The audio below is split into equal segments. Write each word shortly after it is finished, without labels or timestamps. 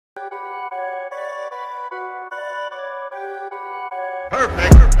Perfect.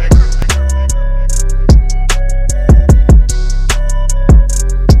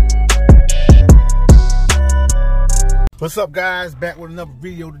 What's up, guys? Back with another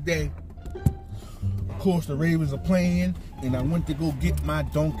video today. Of course, the Ravens are playing, and I went to go get my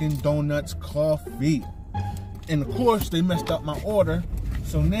Dunkin' Donuts coffee. And of course, they messed up my order,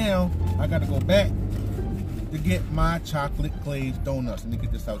 so now I gotta go back to get my chocolate glazed donuts. Let me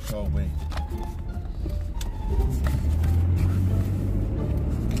get this out y'all way.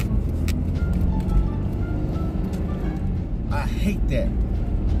 I hate that.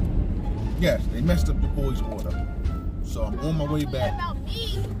 Yes, they messed up the boys' order. So I'm on my way back.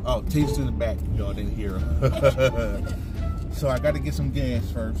 Oh, Tasie's in the back. Y'all didn't hear her. So I got to get some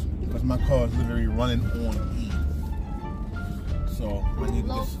gas first because my car is literally running on E. So I need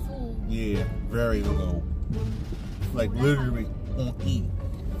to get some, yeah, very low. Like literally on E.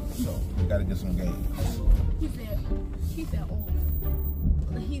 So I got to get some gas. He said off.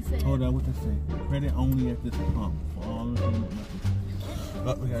 He said. Hold on, what they say? Credit only at this pump. For all of them.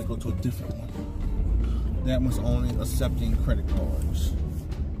 Oh, we gotta go to a different one. That one's only accepting credit cards.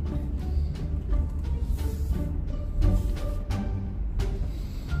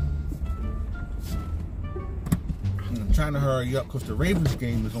 I'm trying to hurry up because the Ravens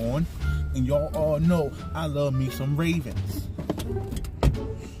game is on, and y'all all know I love me some Ravens.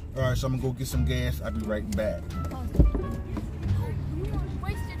 All right, so I'm gonna go get some gas. I'll be right back.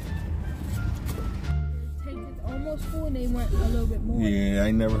 Almost full, and they went a little bit more. Yeah, I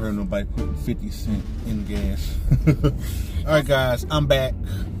ain't never heard nobody putting 50 cents in gas. All right, guys, I'm back.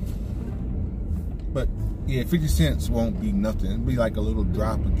 But yeah, 50 cents won't be nothing. It'll be like a little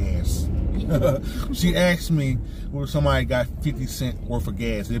drop of gas. She asked me where somebody got 50 cents worth of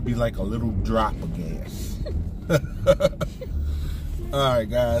gas. It'd be like a little drop of gas. All right,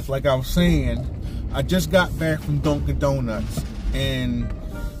 guys, like I was saying, I just got back from Dunkin' Donuts, and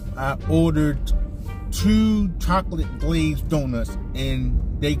I ordered 2 chocolate glazed donuts, and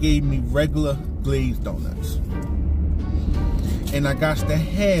they gave me regular glazed donuts. And I got to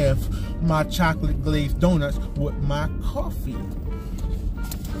have my chocolate glazed donuts with my coffee.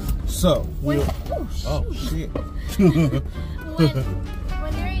 So, oh shit. when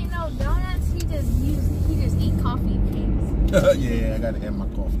there ain't no donuts, he just eat coffee cakes. Yeah, I gotta have my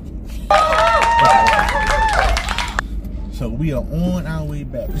coffee cakes. So we are on our way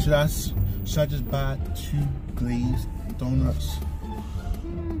back. Should I just buy 2 glazed donuts?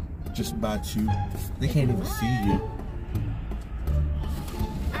 Just buy 2. They can't even see you.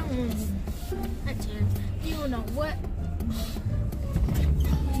 You know what?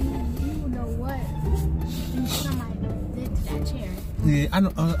 You know what? You somebody did to that chair. Yeah, I'm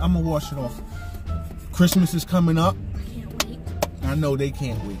gonna wash it off. Christmas is coming up. Can't wait. I know they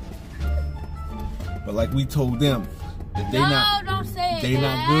can't wait. But like we told them, if they don't say they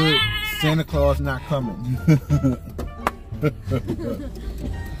not good, Santa Claus not coming.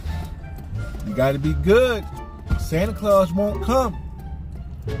 You gotta be good. Santa Claus won't come.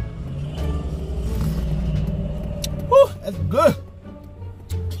 Woo, that's good.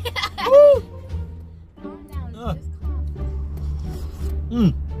 Woo.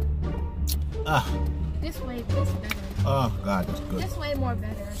 This way, this better. Oh God, that's good. This way more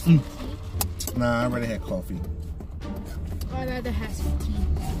better. Nah, I already had coffee. I'd rather have some tea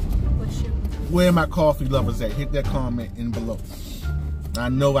with sugar. Where are my coffee lovers at? Hit that comment in below. I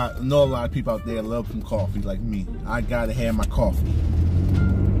know a lot of people out there love some coffee like me. I gotta have my coffee.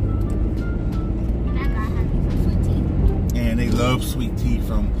 I gotta have some sweet tea. And they love sweet tea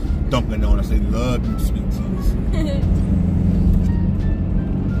from Dunkin' Donuts. They love them sweet teas.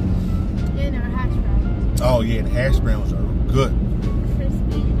 And our hash browns. Oh yeah, the hash browns are good.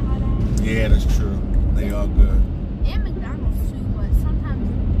 Crispy and all that. Yeah, that's true. They are good. And McDonald's too, but sometimes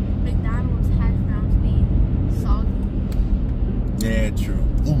McDonald's hash browns be soggy. Yeah, true.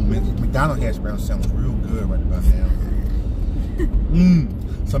 Ooh, McDonald's hash brown sounds real good right about now.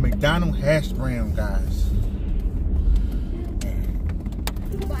 So McDonald's hash brown, guys.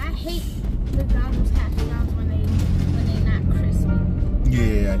 But I hate McDonald's hash browns when they not crispy.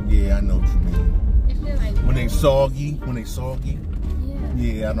 Yeah, I know what you mean. If they're like When they soggy. yeah.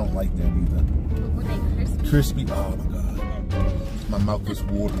 Yeah, I don't like that either. But when they Crispy, oh my God. My mouth is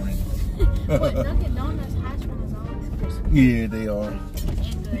watering. But Dunkin' Donuts hash browns are always crispy. Yeah, they are. And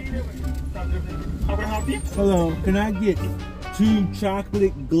good. Hello, can I get 2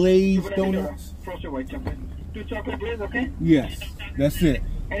 chocolate glazed donuts? Frosted white chocolate. 2 chocolate glazed, okay? Yes, that's it.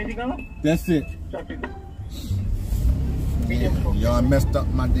 Anything else? That's it. Chocolate. Y'all messed up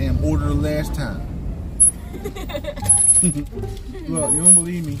my damn order last time. Look, you don't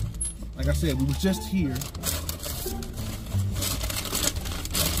believe me. Like I said, we was just here.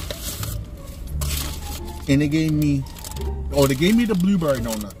 And they gave me the blueberry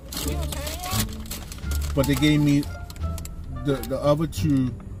donut. You don't try it? But they gave me the other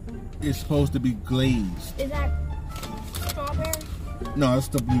two is supposed to be glazed. Is that strawberry? No, it's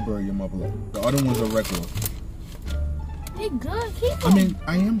the blueberry your mother like. The other ones are regular. They good. Keep them. I mean,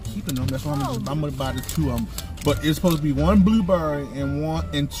 I am keeping them. That's why I'm gonna buy the two of them. But it's supposed to be one blueberry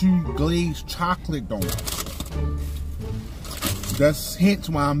and two glazed chocolate donuts. That's hence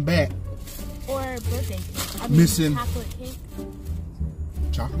why I'm back. Or birthday cake. I mean, Missing chocolate cake.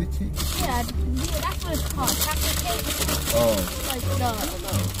 chocolate cake. Yeah, that's what it's called. Chocolate cake. Oh, Like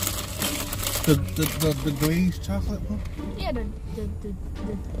the glazed chocolate one. yeah, the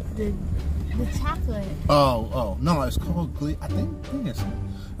chocolate. Oh, no, it's called I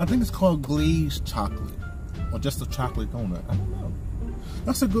think it's called glazed chocolate, or just a chocolate donut. I don't know.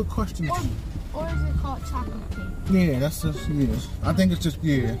 That's a good question. Or is it called chocolate cake? Yeah, that's just I think it's just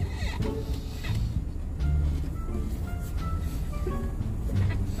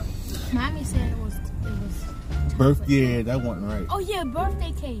Mommy said it was chocolate. Yeah, that wasn't right. Oh yeah,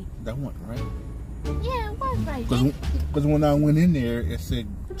 birthday cake. That wasn't right. Yeah, it was right. Because when I went in there, it said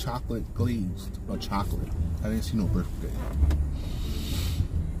chocolate glazed or chocolate. I didn't see no birthday.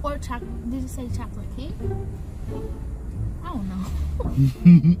 Or chocolate. Did it say chocolate cake? I don't know. What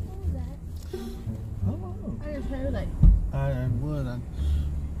was that? I don't know. I just heard like.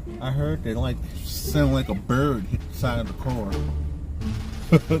 I heard that like sound like a bird hit the side of the car.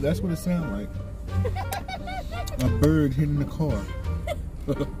 That's what it sounded like. A bird hitting the car.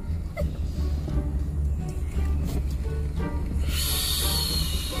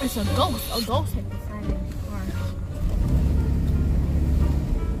 It's a ghost. A ghost hit the side of the car.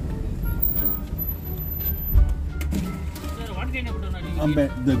 Sir, what kind of donut you I'm eat? at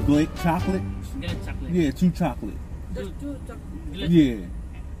the glazed chocolate. Glazed chocolate. Yeah, 2 chocolate. Just two chocolate. Yeah.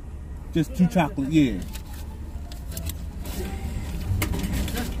 Just 2 chocolate, yeah.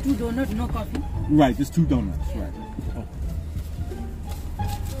 Just 2 donuts, no coffee. Right, just 2 donuts, right. Oh.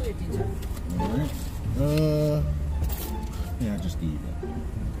 218, sir. Alright. Yeah, I just gave you that.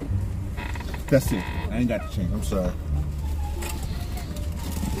 That's it. I ain't got the change. I'm sorry.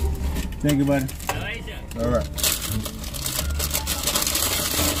 Thank you, buddy. Alright, sir. Alright.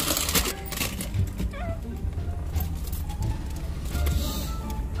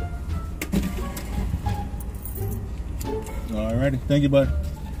 Alrighty. Thank you, buddy.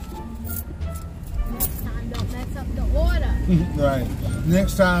 Next time, don't mess up the order. Right.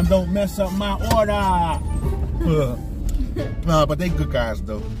 Next time, don't mess up my order. Nah, but they good guys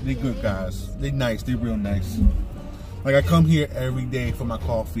though. They good guys. They nice. They real nice. Like I come here every day for my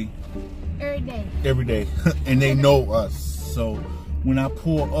coffee. Every day. Every day, and they know us. So when I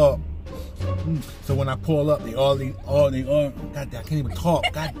pull up, they God, I can't even talk.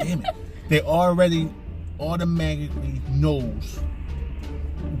 God damn it. They already automatically knows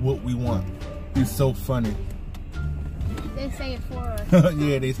what we want. It's so funny. They say it for us.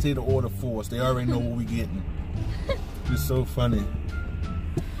 Yeah, they say the order for us. They already know what we getting. It's so funny.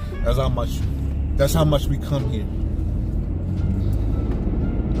 That's how much we come here.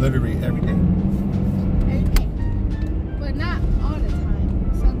 Literally every day. Every day. But not all the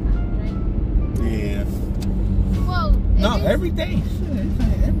time. Sometimes, right? Yeah. Well, No, every day. Shit,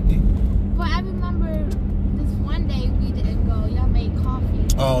 every day. But I remember this one day we didn't go. Y'all made coffee.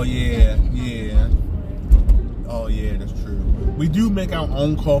 Oh yeah, yeah. Oh yeah, that's true. We do make our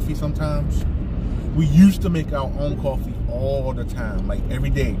own coffee sometimes. We used to make our own coffee all the time, like every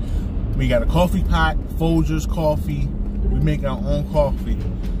day. We got a coffee pot, Folgers coffee. We make our own coffee.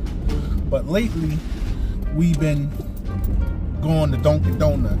 But lately, we've been going to Dunkin'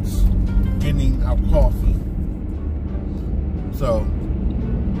 Donuts, getting our coffee. So,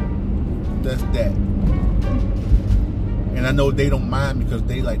 that's that. And I know they don't mind because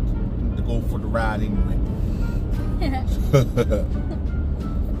they like to go for the ride anyway.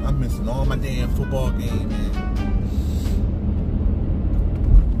 I'm missing all my damn football game, man.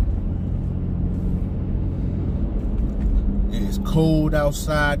 It's cold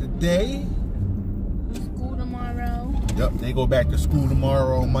outside today. School tomorrow. Yep, they go back to school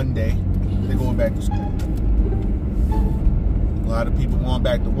tomorrow, Monday. They going back to school. A lot of people going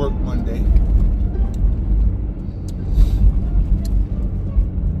back to work Monday.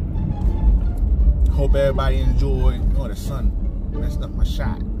 Hope everybody enjoyed. Oh, the sun messed up my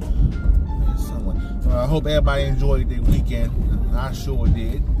shot. I hope everybody enjoyed their weekend. I sure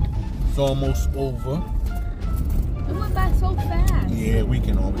did. It's almost over. It went by so fast. Yeah,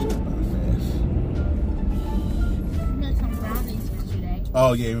 weekend always go by fast.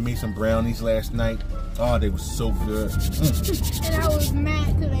 Oh yeah, we made some brownies last night. Oh, they were so good. And I was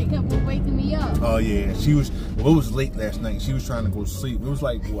mad because they kept on waking me up. Oh yeah, she was. Well, it was late last night. She was trying to go to sleep. It was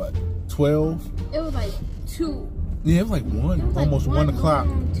like what, 12? It was like 2. Yeah, it was like 1, almost 1 o'clock.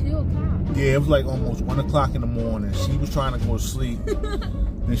 2 o'clock. Yeah, it was like almost 1 o'clock in the morning. She was trying to go to sleep,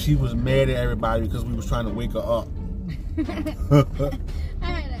 and she was mad at everybody because we was trying to wake her up. I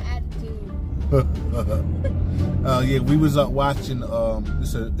had an attitude. Yeah, we was up watching.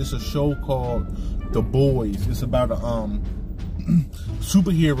 It's a show called The Boys. It's about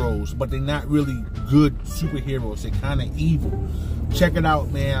superheroes, but they're not really good superheroes. They're kind of evil. Check it out,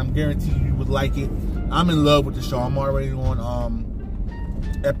 man. I'm guaranteed you would like it. I'm in love with the show. I'm already on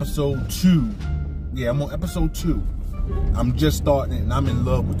episode 2. Yeah, I'm on episode 2. I'm just starting it, and I'm in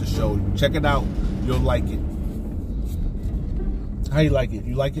love with the show. Check it out. You'll like it. How you like it?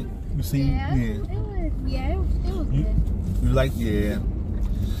 You like it? You see? Yeah. It was good. You like? Yeah.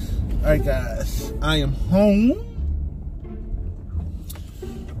 All right, guys. I am home.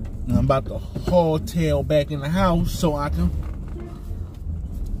 And I'm about to haul tail back in the house so I can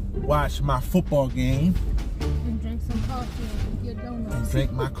watch my football game. And drink some coffee and your donuts. And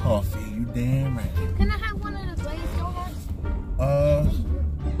drink my coffee. You damn right. Can I have one of the glazed donuts?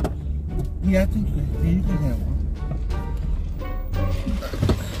 Yeah, I think you can have one.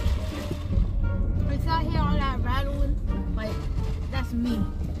 If I hear all that rattling, like, that's me. All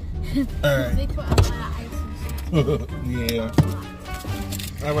right. They put a lot of ice and shit. Yeah.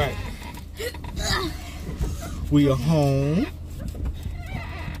 All right. We are home.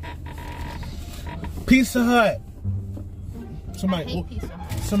 Pizza Hut. I hate Pizza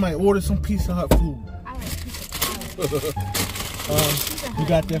Hut. Somebody order some Pizza Hut food. I like Pizza Hut. You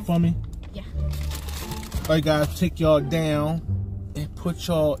got that for me? Yeah. All right, guys, take y'all down and put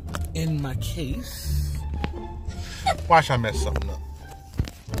y'all in my case. Watch I mess something up.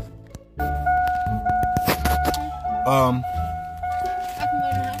 I can go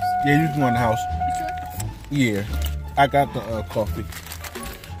in the house. Yeah, you can go in the house. You sure? Yeah, I got the coffee.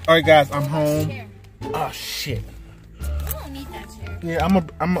 All right, guys, I'm Chair. home. Oh shit. We don't need that chair. Yeah, We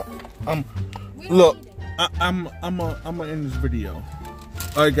don't look, need it. I'm gonna end this video.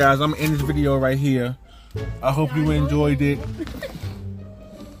 All right, guys, I'm gonna end this video right here. I hope you enjoyed it.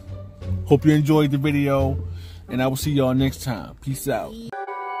 Hope you enjoyed the video, and I will see y'all next time. Peace out.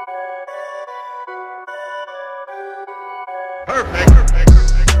 Perfect.